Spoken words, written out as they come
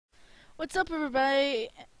What's up, everybody?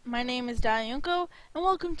 My name is Dieunko, and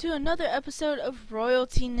welcome to another episode of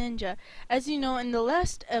Royalty Ninja. As you know, in the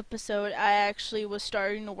last episode, I actually was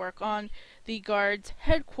starting to work on the guard's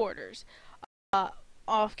headquarters.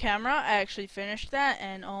 Off camera, I actually finished that,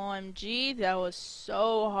 and OMG, that was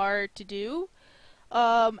so hard to do.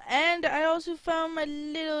 And I also found my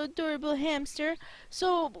little adorable hamster.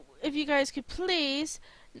 So, if you guys could please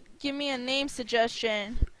give me a name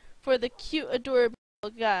suggestion for the cute, adorable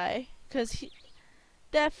guy, because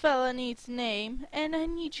that fella needs a name, and I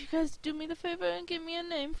need you guys to do me the favor and give me a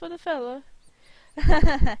name for the fella.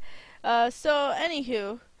 So,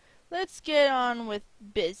 anywho, let's get on with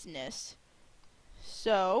business.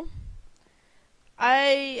 So,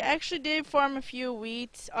 I actually did farm a few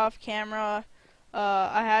wheats off camera.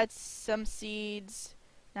 I had some seeds.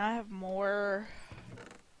 Now I have more.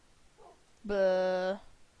 But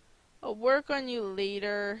I'll work on you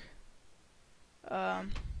later.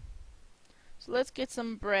 So let's get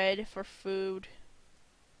some bread for food.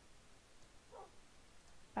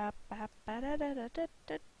 Yeah,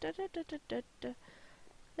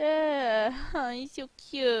 oh, he's so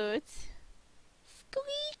cute.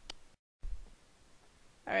 Squeak!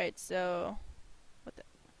 Alright, so what the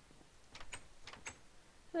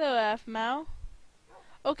hello, Afmao.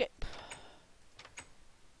 Okay.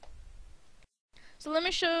 So let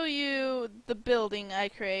me show you the building I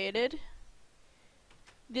created.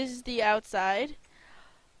 This is the outside.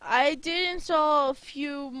 I did install a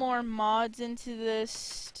few more mods into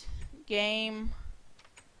this game.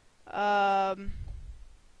 I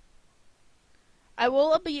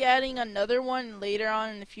will be adding another one later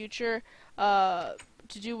on in the future to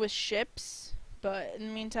do with ships, but in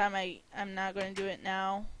the meantime I'm not going to do it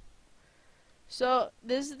now. So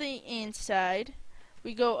this is the inside.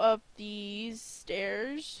 We go up these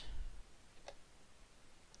stairs.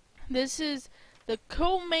 This is the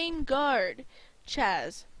co-main guard,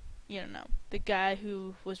 Chaz. You don't know, the guy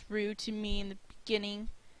who was rude to me in the beginning.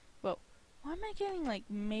 Whoa, why am I getting like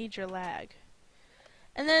major lag?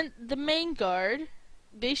 And then the main guard,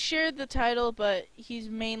 they shared the title, but he's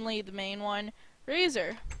mainly the main one,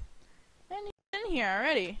 Razor. And he's in here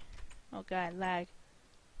already. Oh god, lag.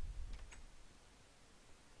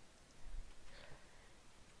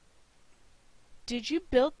 Did you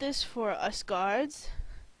build this for us guards?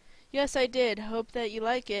 Yes, I did. Hope that you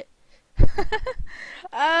like it. No,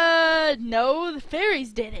 the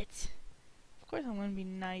fairies did it. Of course I'm gonna be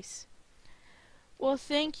nice. Well,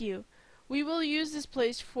 thank you. We will use this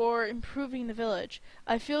place for improving the village.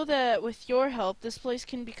 I feel that with your help, this place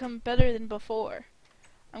can become better than before.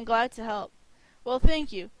 I'm glad to help. Well,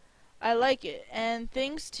 thank you. I like it, and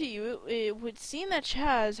thanks to you, it would seem that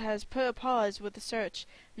Chaz has put a pause with the search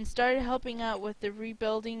and started helping out with the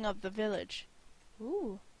rebuilding of the village.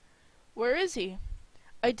 Ooh. Where is he?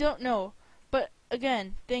 I don't know, but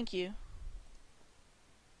again, thank you.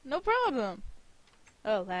 No problem.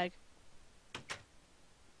 Oh, lag.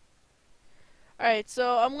 Alright,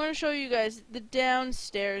 so I'm going to show you guys the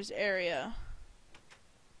downstairs area.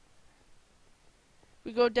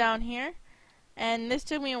 We go down here, and this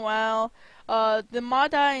took me a while. The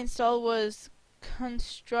mod I installed was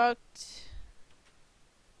constructor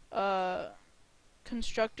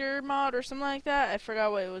mod or something like that. I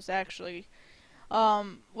forgot what it was actually.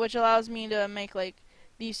 Which allows me to make like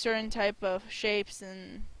these certain type of shapes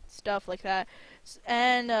and stuff like that,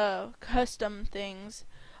 and custom things.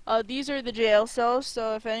 These are the jail cells,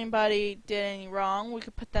 so if anybody did any wrong, we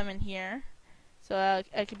could put them in here. So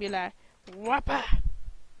I could be like, whoppa!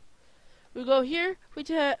 We go here,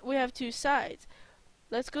 we have two sides.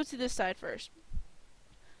 Let's go to this side first.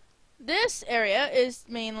 This area is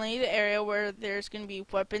mainly the area where there's going to be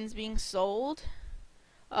weapons being sold.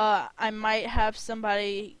 I might have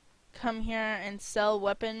somebody come here and sell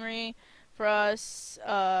weaponry for us,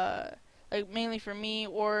 like mainly for me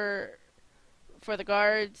or for the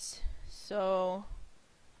guards. So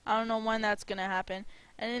I don't know when that's gonna happen.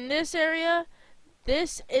 And in this area,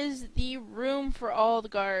 this is the room for all the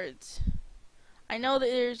guards. I know that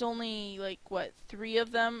there's only like what, 3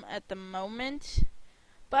 of them at the moment,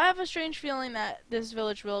 but I have a strange feeling that this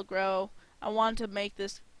village will grow. I want to make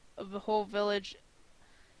this the whole village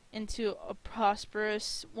into a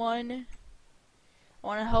prosperous one. I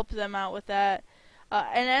want to help them out with that.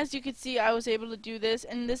 And as you can see, I was able to do this,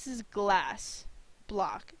 and this is glass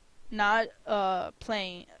block, not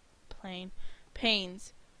panes.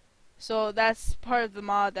 So that's part of the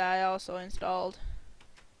mod that I also installed.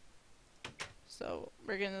 So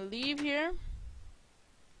we're gonna leave here.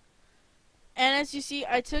 And as you see,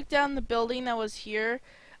 I took down the building that was here.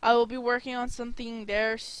 I will be working on something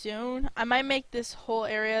there soon. I might make this whole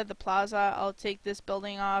area the plaza. I'll take this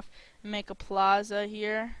building off and make a plaza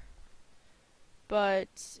here.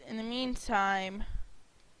 But in the meantime,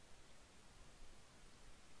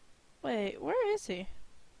 wait, where is he?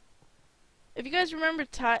 If you guys remember,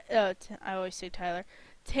 I always say Tyler.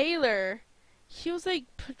 Taylor, he was like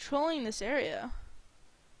patrolling this area.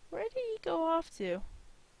 Where did he go off to?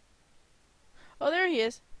 Oh, there he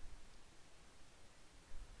is.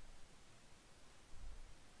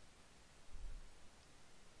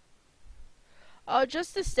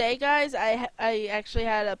 Just to say, guys, I actually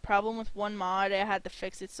had a problem with one mod. I had to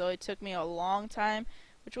fix it, so it took me a long time,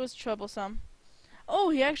 which was troublesome. Oh,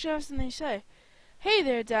 he actually has something to say. Hey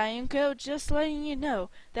there, Dieunko, just letting you know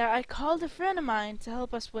that I called a friend of mine to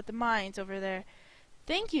help us with the mines over there.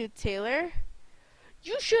 Thank you, Taylor.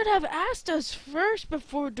 You should have asked us first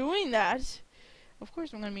before doing that. Of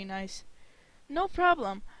course I'm gonna be nice. No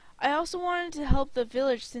problem. I also wanted to help the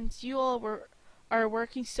village since you all are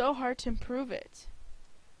working so hard to improve it.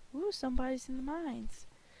 Ooh, somebody's in the mines.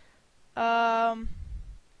 Alright,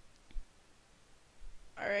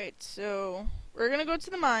 so we're gonna go to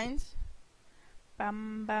the mines.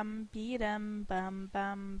 Bam bam beedum bam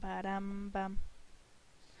bam badam bam.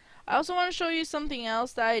 I also want to show you something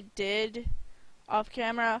else that I did off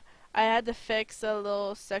camera. I had to fix a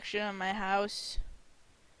little section of my house,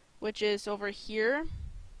 which is over here,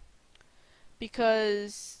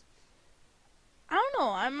 because I don't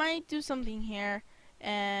know, I might do something here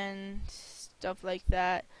and stuff like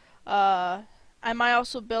that. I might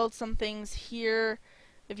also build some things here.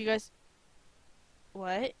 If you guys,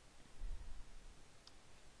 what?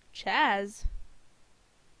 Chaz?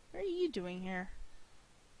 What are you doing here?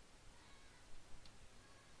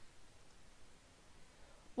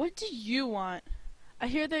 What do you want? I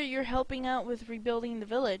hear that you're helping out with rebuilding the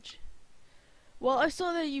village. Well, I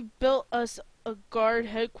saw that you built us a guard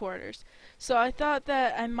headquarters, so I thought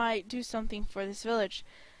that I might do something for this village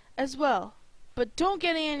as well. But don't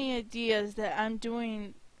get any ideas that I'm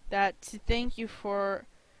doing that to thank you for...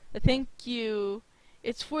 Thank you.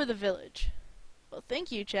 It's for the village. Well,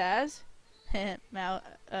 thank you, Chaz.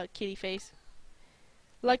 Kitty face.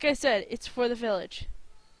 Like I said, it's for the village.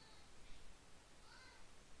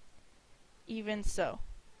 Even so.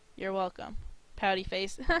 You're welcome. Pouty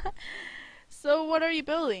face. So what are you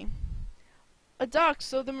building? A dock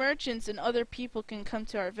so the merchants and other people can come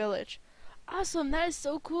to our village. Awesome, that is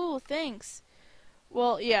so cool, thanks.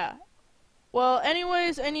 Well, yeah. Well,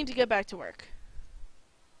 anyways, I need to get back to work.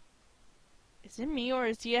 Is it me, or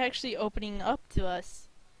is he actually opening up to us?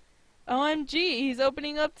 OMG, he's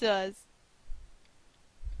opening up to us.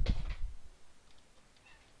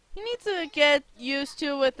 You need to get used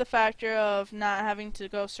to with the factor of not having to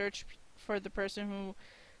go search for the person who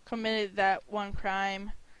committed that one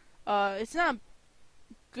crime. It's not a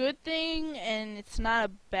good thing, and it's not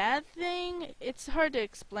a bad thing. It's hard to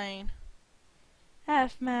explain.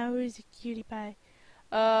 Half Mao's a cutie pie.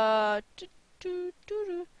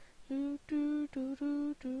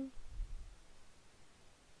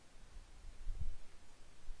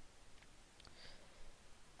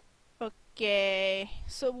 Okay,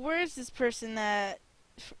 so where's this person that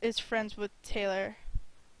is friends with Taylor?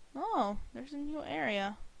 Oh, there's a new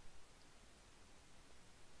area.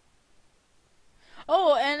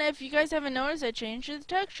 Oh, and if you guys haven't noticed, I changed the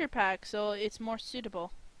texture pack so it's more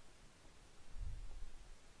suitable.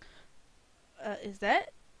 Is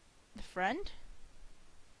that the friend?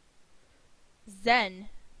 Zen.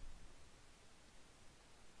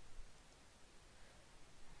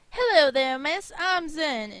 Hello there, miss. I'm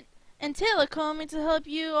Zen. And Taylor called me to help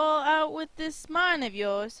you all out with this mine of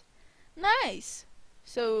yours. Nice.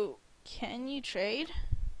 So, can you trade?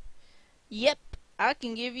 Yep, I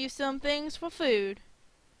can give you some things for food.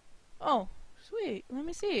 Oh, sweet. Let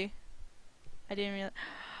me see. I didn't realize.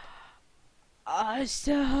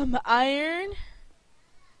 Awesome iron.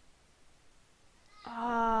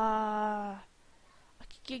 I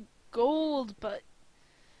could get gold, but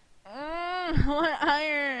I want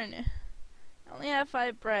iron. I only have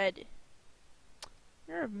 5 bread.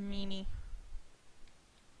 You're a meanie.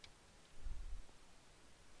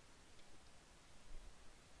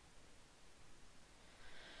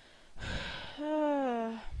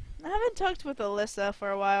 I haven't talked with Alyssa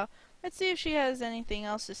for a while. Let's see if she has anything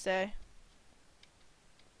else to say.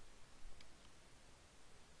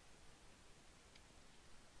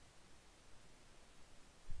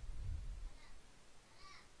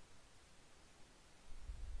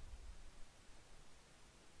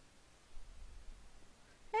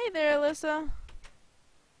 Hey there, Alyssa.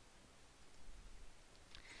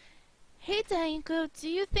 Hey, Dieunko, do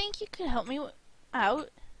you think you could help me out?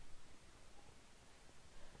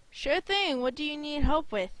 Sure thing. What do you need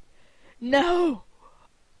help with? No!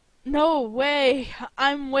 No way!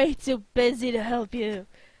 I'm way too busy to help you.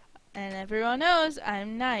 And everyone knows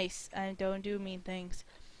I'm nice. I don't do mean things.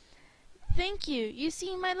 Thank you. You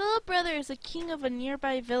see, my little brother is a king of a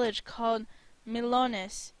nearby village called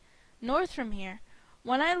Milonis, north from here.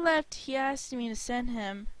 When I left, he asked me to send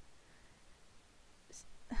him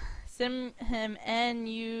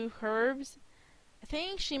new herbs. I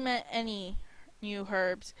think she meant any new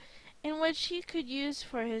herbs, in which he could use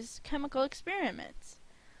for his chemical experiments.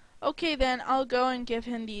 Okay then, I'll go and give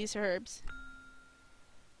him these herbs.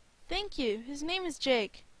 Thank you. His name is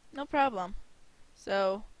Jake. No problem.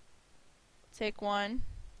 So, take one.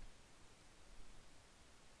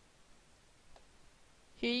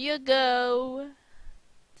 Here you go.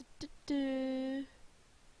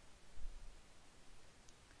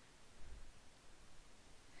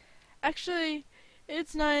 Actually,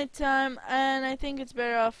 it's night time, and I think it's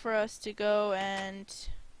better off for us to go and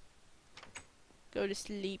go to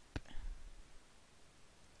sleep.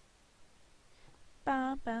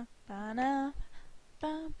 Ba ba ba na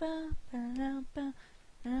ba ba ba na ba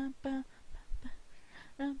na ba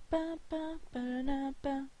ba ba ba ba na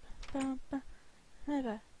ba ba ba ba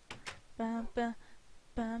ba ba ba ba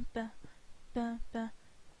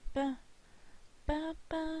ba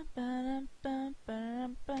ba ba ba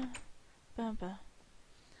ba ba ba.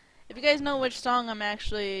 If you guys know which song I'm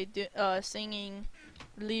actually singing,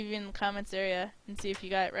 leave it in the comments area and see if you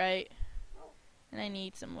got it right. And I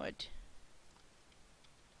need some wood.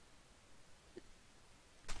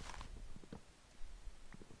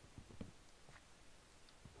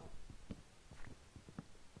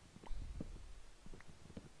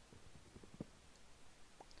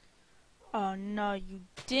 Oh no, you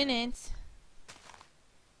didn't.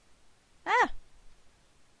 Ah!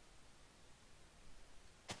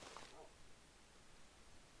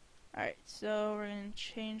 Alright, so we're gonna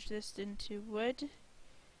change this into wood.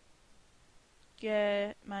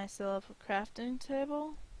 Get myself a crafting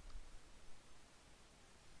table.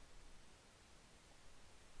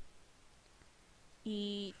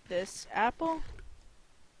 Eat this apple.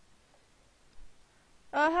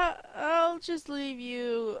 I'll just leave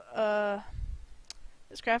you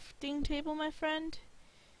this crafting table, my friend.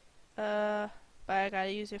 But I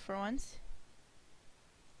gotta use it for once.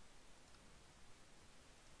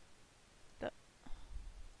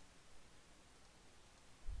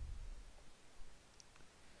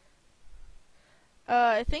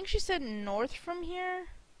 I think she said north from here.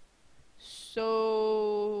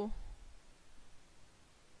 So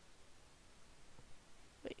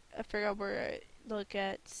wait, I forgot where I look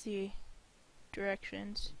at see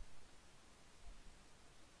directions.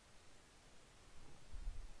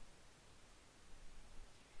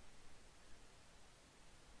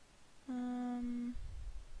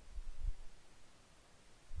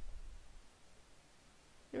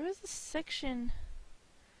 There was a section.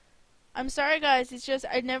 I'm sorry guys, it's just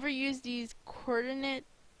I never used these coordinate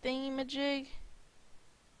thingamajig.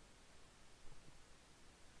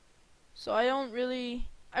 So I don't really...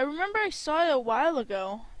 I remember I saw it a while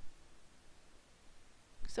ago.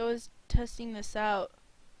 So I was testing this out.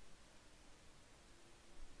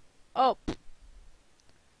 Oh,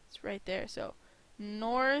 it's right there. So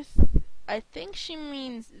north, I think she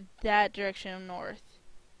means that direction of north.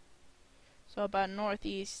 So about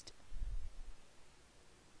northeast.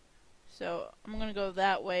 So I'm gonna go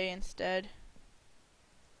that way instead.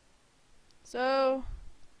 So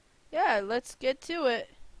yeah, let's get to it.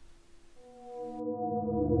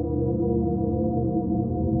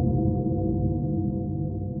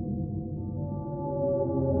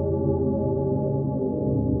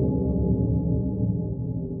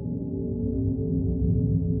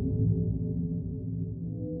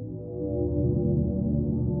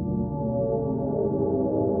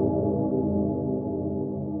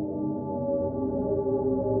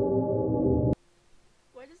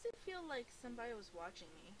 Why does it feel like somebody was watching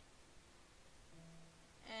me?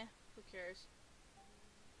 Who cares?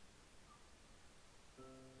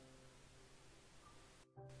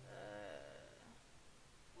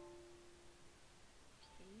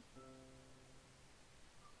 Okay.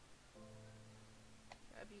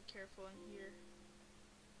 Gotta be careful in here.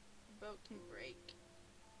 The boat can break.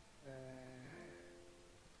 Ah!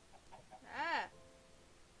 Ha.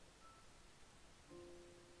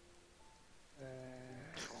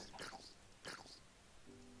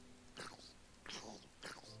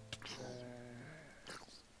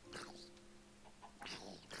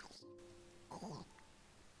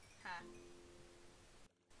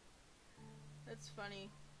 That's funny.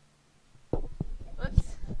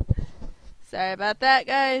 Oops. Sorry about that,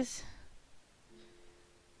 guys.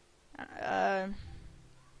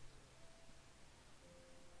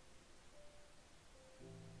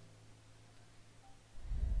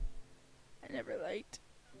 I never liked.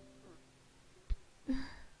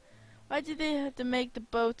 Why did they have to make the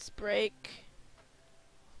boats break?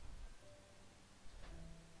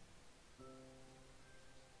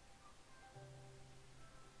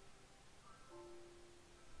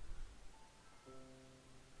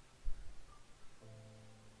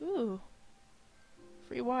 Ooh.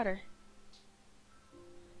 Free water.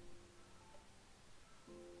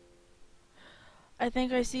 I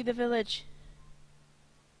think I see the village.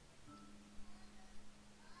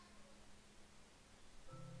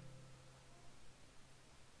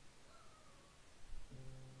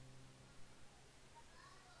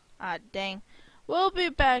 Ah, dang. We'll be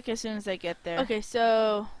back as soon as I get there. Okay,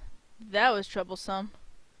 so that was troublesome.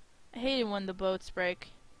 I hate it when the boats break.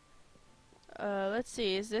 Let's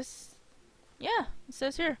see, is this... Yeah, it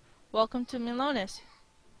says here, welcome to Milonis.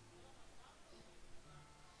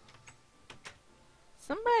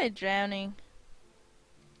 Somebody drowning.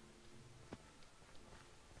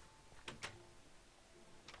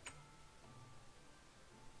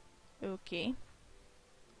 Okay.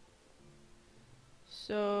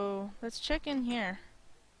 So, let's check in here.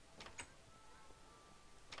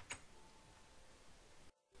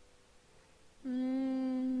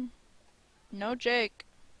 No Jake.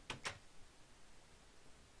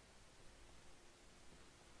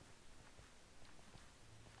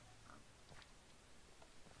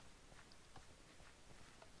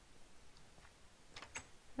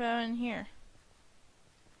 What about in here?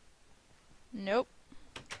 Nope.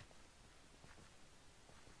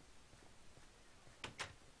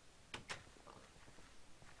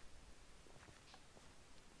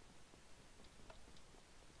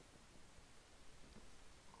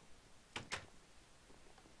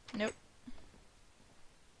 Nope.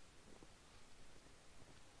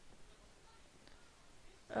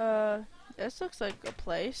 This looks like a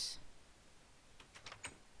place.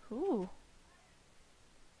 Ooh.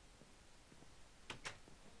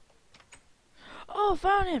 Oh,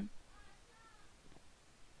 found him!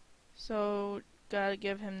 So, gotta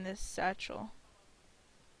give him this satchel.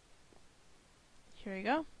 Here we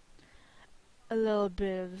go. A little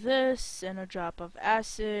bit of this, and a drop of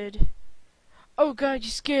acid. Oh god, you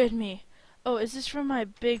scared me! Oh, is this from my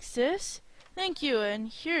big sis? Thank you, and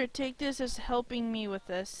here, take this as helping me with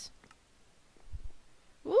this.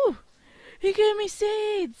 Ooh! He gave me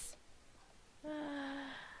seeds!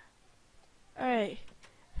 Alright.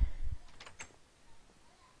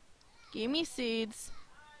 Gave me seeds.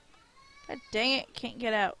 God dang it, can't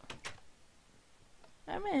get out.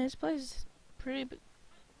 I mean, this place is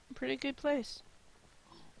pretty good place.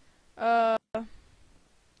 For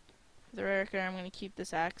the record, I'm gonna keep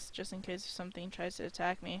this axe just in case if something tries to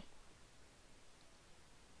attack me.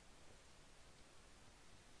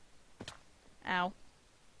 Ow.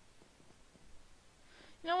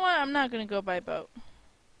 You know what? I'm not gonna go by boat.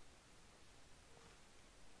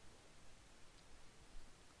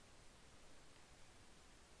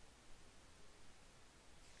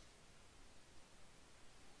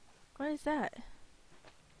 What is that?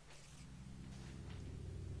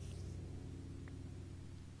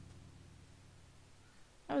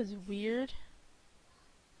 That was weird.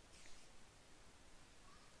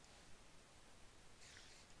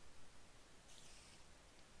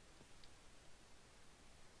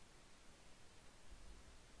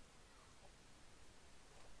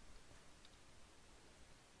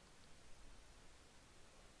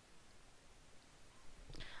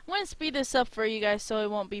 I'm going to speed this up for you guys so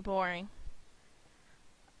it won't be boring.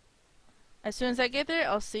 As soon as I get there,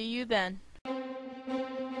 I'll see you then.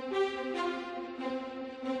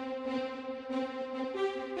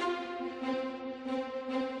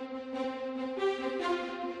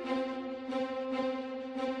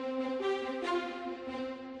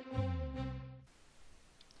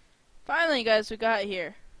 Finally, guys, we got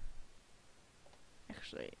here.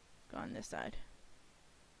 Actually, go on this side.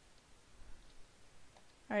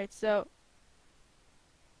 Alright, so...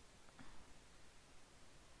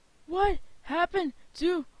 What happened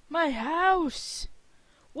to my house?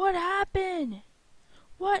 What happened?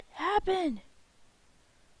 What happened?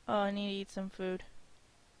 Oh, I need to eat some food.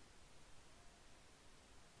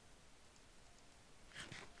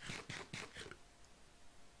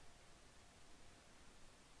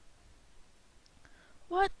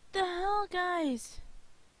 What the hell, guys?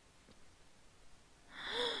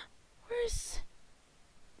 Where's...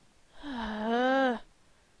 Better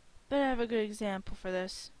have a good example for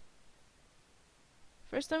this.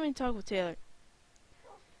 First, let me talk with Taylor.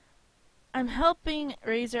 I'm helping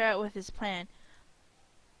Razor out with his plan.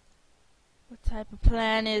 What type of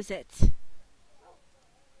plan is it?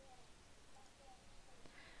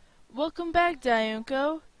 Welcome back,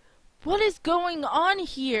 Dieunko. What is going on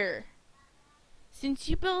here? Since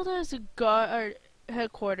you built us a guard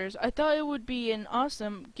headquarters, I thought it would be an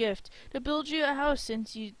awesome gift to build you a house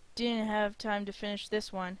since you didn't have time to finish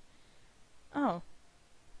this one. Oh,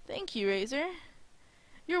 thank you, Razor.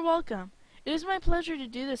 You're welcome. It is my pleasure to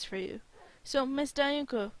do this for you. So, Miss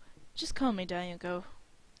Dieunko, just call me Dieunko.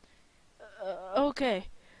 Okay.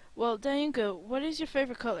 Well, Dieunko, what is your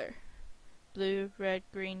favorite color? Blue, red,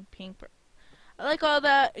 green, pink. I like all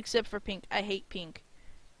that except for pink. I hate pink.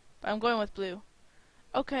 But I'm going with blue.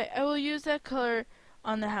 Okay, I will use that color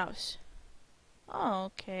on the house.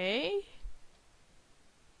 Okay.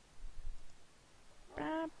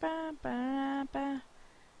 Ba, ba, ba, ba.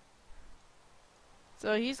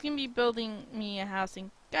 So he's gonna be building me a house and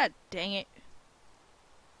god dang it.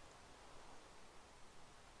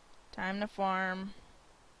 Time to farm.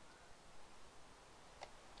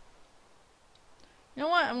 You know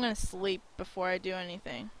what? I'm gonna sleep before I do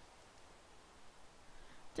anything.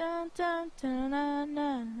 Dun, dun, dun, na,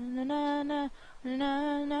 na, na, na, na,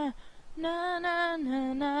 na, na, na, na,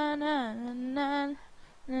 na, na, na,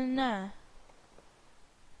 na, na.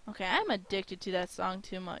 Okay, I'm addicted to that song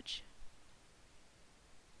too much.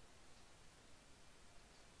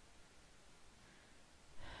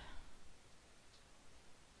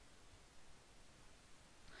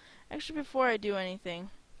 Actually, before I do anything,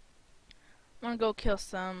 I'm gonna go kill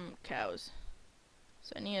some cows.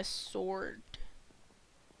 So I need a sword.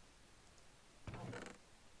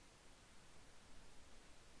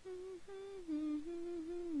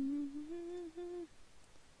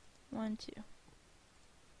 One, two.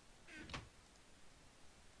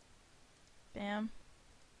 Bam.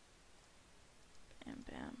 Bam,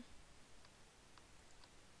 bam.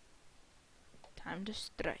 Time to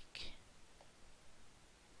strike.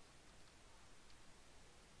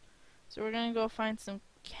 So we're gonna go find some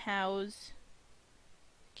cows,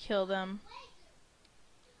 kill them.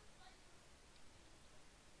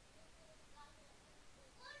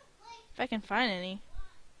 If I can find any.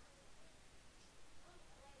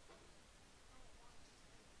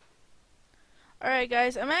 Alright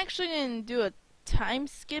guys, I'm actually gonna do a time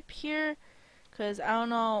skip here, because I don't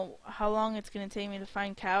know how long it's gonna take me to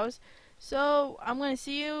find cows. So I'm gonna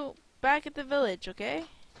see you back at the village, okay?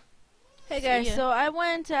 Hey guys, so I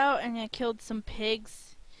went out and I killed some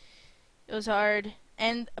pigs. It was hard.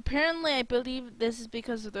 And apparently I believe this is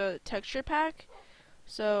because of the texture pack.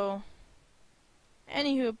 So,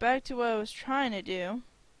 anywho, back to what I was trying to do. In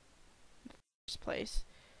the first place.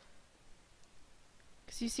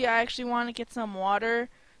 Because you see, I actually want to get some water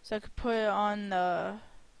so I could put it on the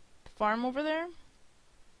farm over there.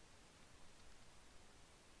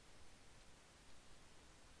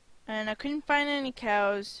 And I couldn't find any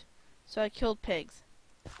cows. So I killed pigs.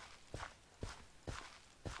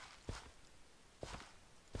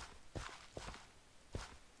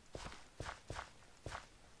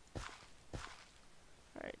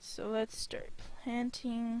 Alright, so let's start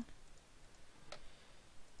planting.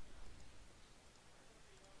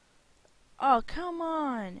 Oh, come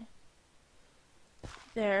on!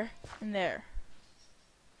 There, and there.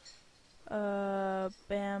 Bam,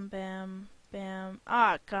 bam, bam.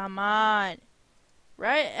 Ah, come on!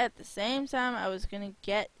 Right at the same time I was gonna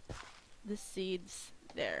get the seeds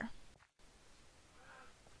there.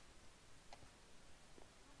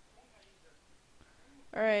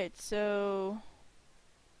 Alright, so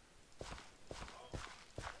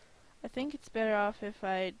I think it's better off if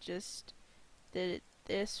I just did it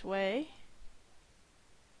this way.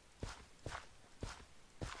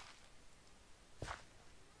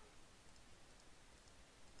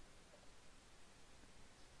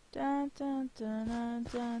 Dun dun dun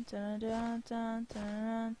dun dun dun dun dun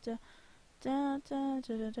dun dun dun dun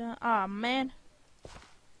dun dun. Ah, man.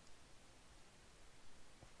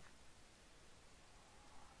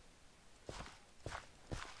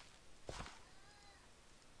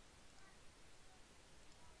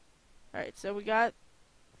 Alright, so we got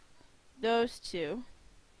those two.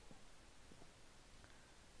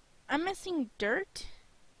 I'm missing dirt?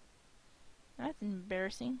 That's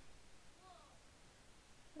embarrassing.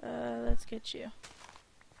 Let's get you.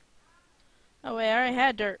 Oh wait, I already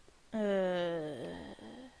had dirt.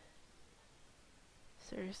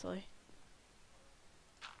 Seriously.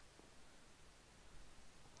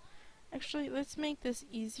 Actually, let's make this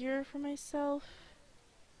easier for myself.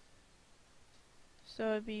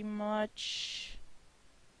 So it'd be much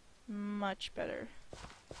better.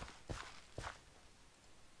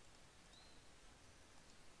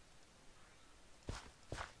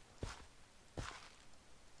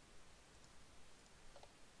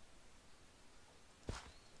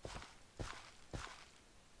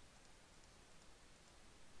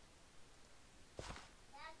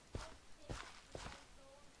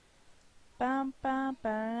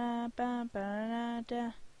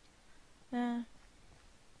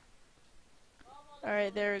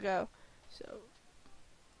 Alright, there we go. So,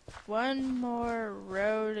 one more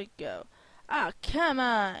row to go. Ah, come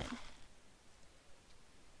on!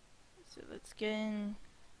 So let's get in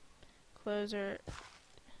closer.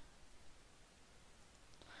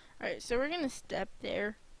 Alright, so we're gonna step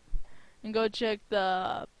there and go check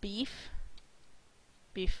the beef.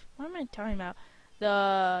 What am I talking about?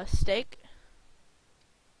 The steak.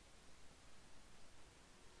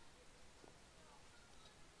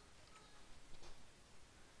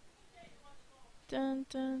 Dun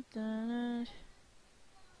dun dun.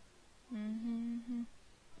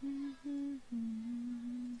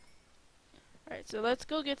 Alright, so let's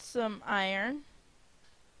go get some iron.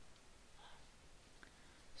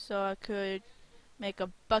 So I could make a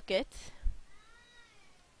bucket.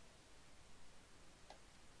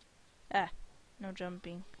 Ah, no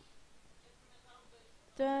jumping.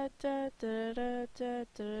 Da da da da da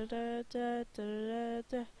da da da da da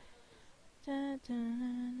da da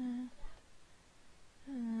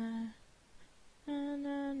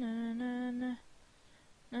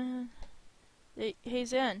Hey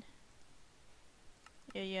Zen.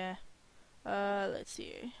 Yeah. Let's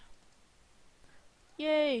see.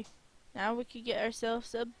 Yay! Now we can get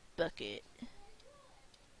ourselves a bucket.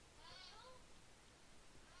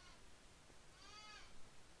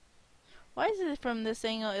 Why is it from this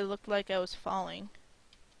angle it looked like I was falling?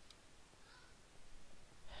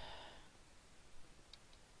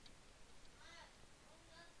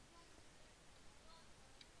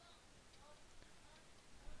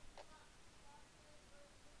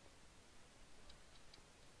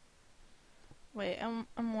 Wait, I'm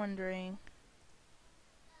wondering.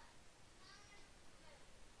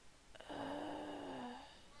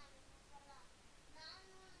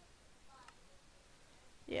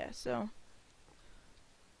 Yeah, so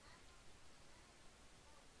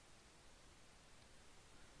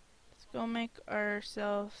let's go make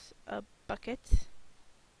ourselves a bucket.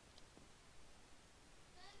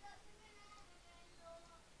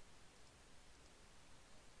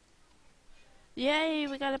 Yay,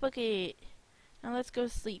 we got a bucket. Now let's go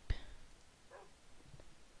sleep.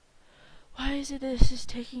 Why is it this is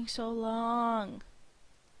taking so long?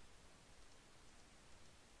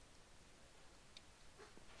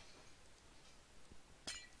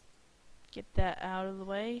 Get that out of the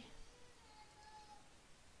way.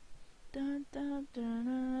 Dun, dun, dun,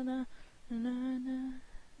 dun, dun, dun,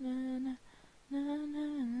 dun, dun, dun,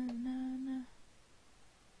 dun, dun.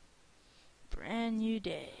 Brand new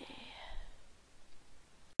day.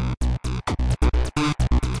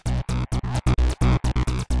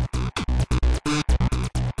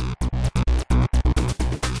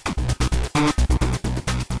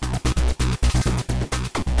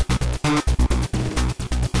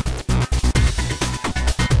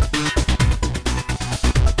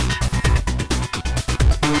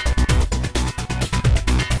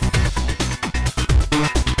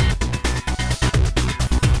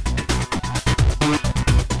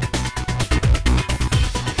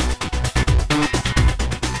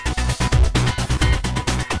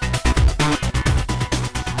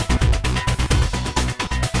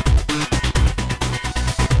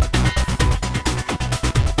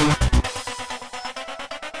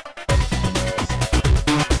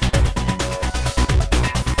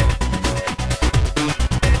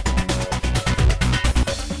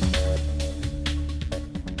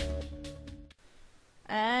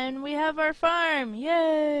 And we have our farm!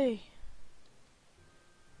 Yay!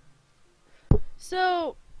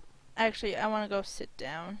 So, actually, I want to go sit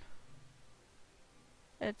down.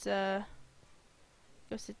 Let's, go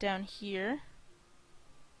sit down here.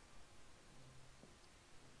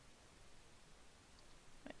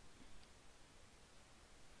 Wait.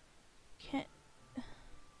 Can't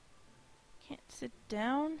sit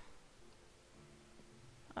down?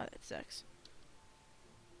 Oh, that sucks.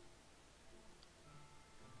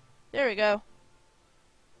 There we go.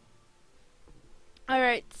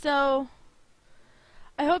 Alright, so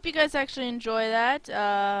I hope you guys actually enjoy that.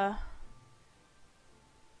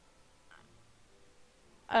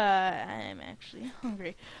 I'm actually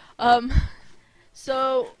hungry.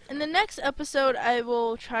 So in the next episode I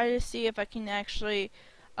will try to see if I can actually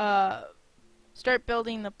start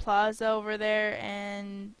building the plaza over there,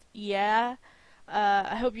 and yeah.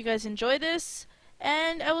 I hope you guys enjoy this.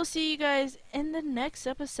 And I will see you guys in the next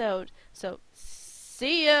episode. So,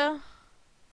 see ya!